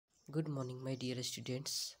Good morning, my dear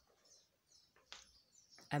students.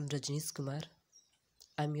 I'm Rajnish Kumar.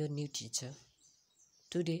 I'm your new teacher.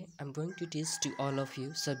 Today, I'm going to teach to all of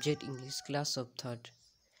you subject English class of 3rd.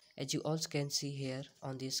 As you all can see here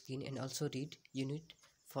on the screen and also read unit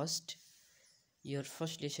first. Your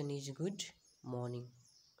first lesson is Good Morning.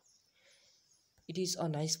 It is a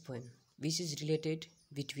nice poem which is related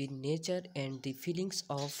between nature and the feelings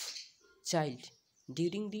of child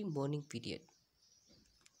during the morning period.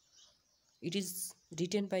 It is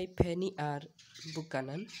written by Fanny R.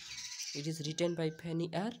 Buchanan.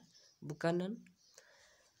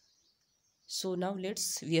 So now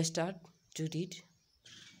we start to read.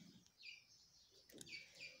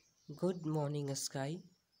 Good morning sky,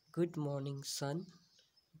 good morning sun,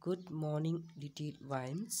 good morning little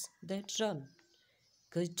vines that run,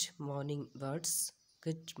 good morning birds,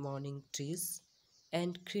 good morning trees,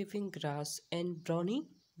 and creeping grass and brownie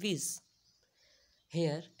bees.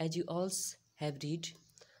 Here, as you all have read,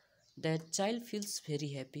 that child feels very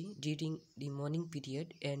happy during the morning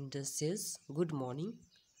period and says good morning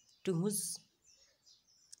to whose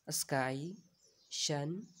sky,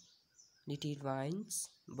 sun, little vines,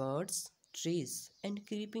 birds, trees, and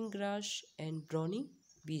creeping grass and brownie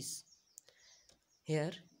bees.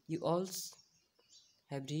 Here you all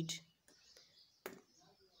have read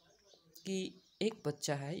कि एक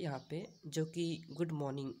बच्चा है यहाँ पे जो कि good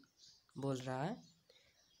morning बोल रहा है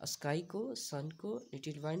स्काई को, सन को,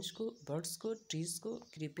 लिटिल वाइन्स को, बर्ड्स को, ट्रीज को,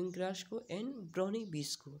 क्रीपिंग ग्रास को एंड ब्राउनी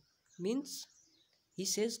बीज को. Means he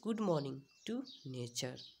says good morning to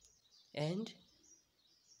nature and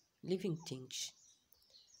living things.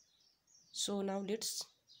 So now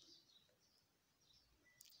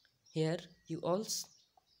here you all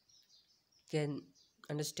can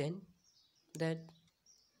understand that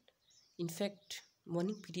in fact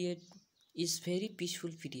morning period is very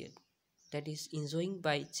peaceful period that is enjoying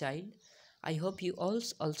by child. I hope you all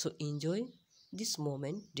also enjoy this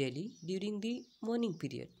moment daily during the morning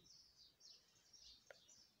period.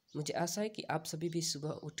 मुझे आशा है कि आप सभी भी सुबह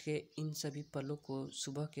उठ के इन सभी पलों को,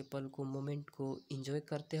 सुबह के पल को, मोमेंट को एंजॉय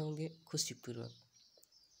करते होंगे खुशीपूर्वक,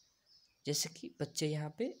 जैसे कि बच्चे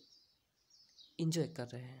यहाँ पे एंजॉय कर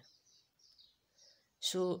रहे हैं.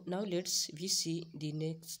 So now let's we see the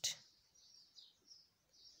next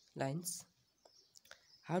lines.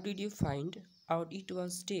 How did you find out it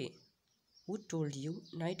was day? Who told you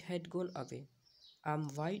night had gone away? I am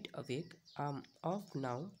wide awake, I am of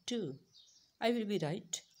now to. I will be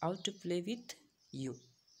right out to play with you.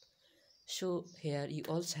 So here you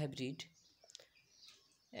also have read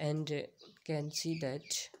and can see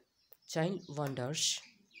that child wonders.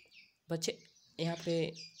 बच्चे यहाँ पे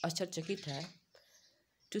आश्चर्यचकित है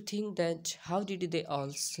to think that how did they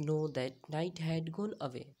all know that night had gone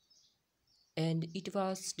away and it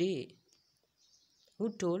was day.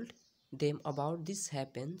 Who told them about this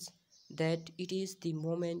happens, that it is the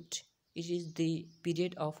moment, it is the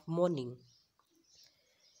period of morning.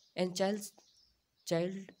 And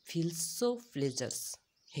child feels so pleasures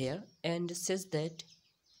here and says that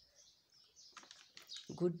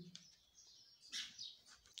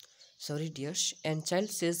and child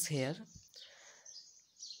says here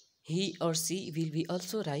he or she will be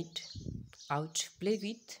also right out play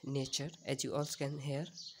with nature, as you all can hear.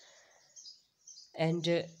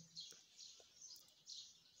 And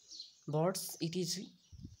birds, it is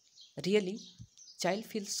really child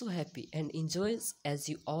feels so happy and enjoys as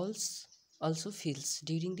you all also feels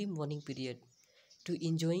during the morning period to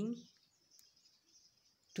enjoy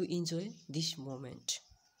this moment.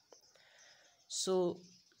 So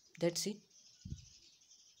that's it.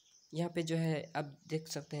 यहाँ पे जो है आप देख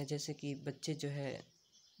सकते हैं जैसे कि बच्चे जो है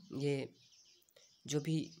ये जो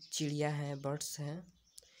भी चिड़िया हैं, बर्ड्स हैं,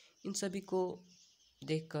 इन सभी को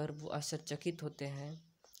देखकर वो आश्चर्यचकित होते हैं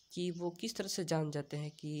कि वो किस तरह से जान जाते हैं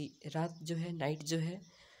कि रात जो है, नाइट जो है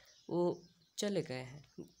वो चले गए हैं,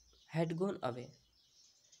 had gone away.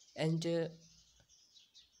 And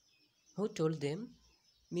who told them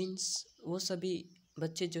means वो सभी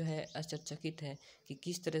बच्चे जो है आश्चर्यचकित हैं कि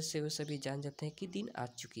किस तरह से वो सभी जान जाते हैं कि दिन आ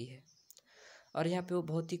चुकी है. और यहाँ पे वो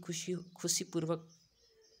बहुत ही खुशीपूर्वक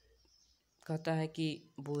कहता है कि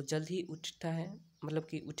वो जल्द ही उठता है, मतलब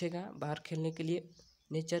कि उठेगा बाहर खेलने के लिए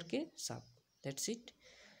नेचर के साथ. That's it.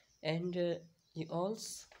 And you all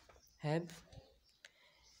have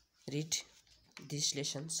read this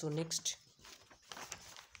lesson. So next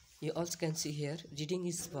you also can see here reading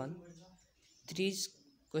is 1, 3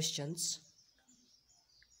 questions.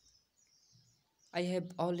 I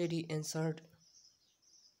have already answered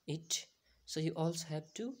it, so you also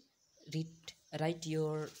have to write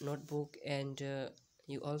your notebook and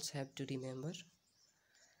you also have to remember.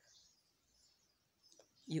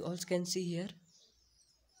 You also can see here.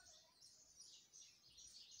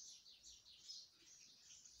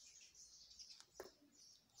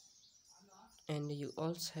 And you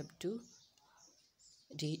also have to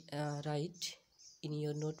write in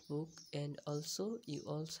your notebook, and also you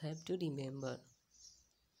also have to remember.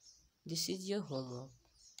 This is your homework.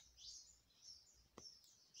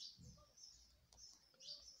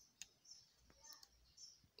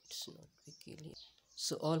 It's not very clear.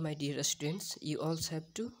 So all my dear students, you also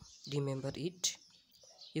have to remember it.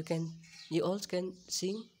 You also can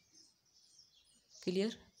sing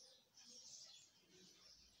clear.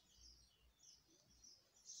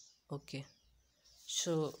 Okay,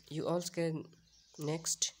 so you also can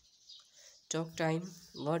next talk time,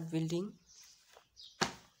 word building,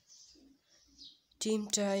 team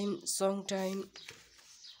time, song time.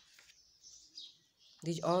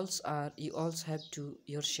 These all are you also have to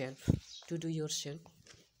yourself to do yourself.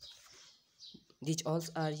 These all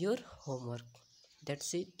are your homework.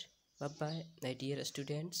 That's it. Bye bye, my dear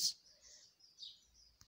students.